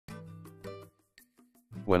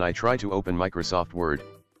When I try to open Microsoft Word,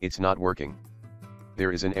 it's not working.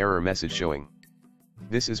 There is an error message showing.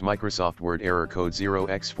 This is Microsoft Word error code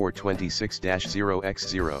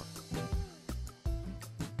 0x426-0x0.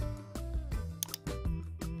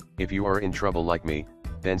 If you are in trouble like me,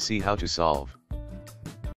 then see how to solve.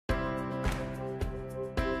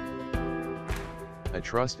 A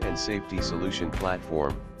trust and safety solution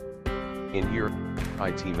platform. In here,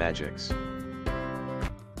 IT Magics.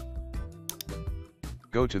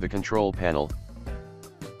 Go to the control panel.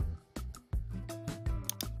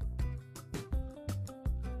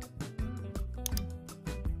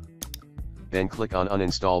 Then click on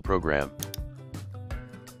Uninstall Program.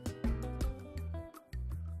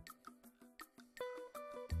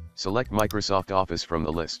 Select Microsoft Office from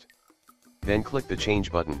the list. Then click the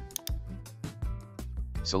Change button.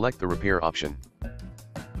 Select the Repair option.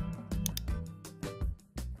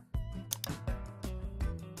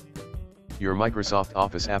 Your Microsoft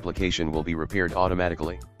Office application will be repaired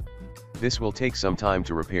automatically. This will take some time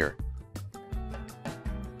to repair.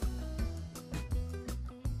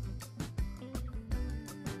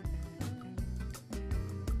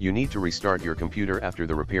 You need to restart your computer after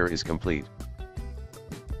the repair is complete.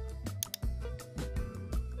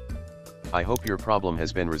 I hope your problem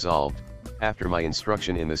has been resolved after my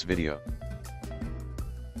instruction in this video.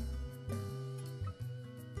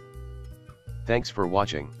 Thanks for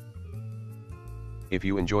watching. If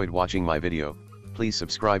you enjoyed watching my video, please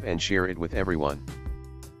subscribe and share it with everyone.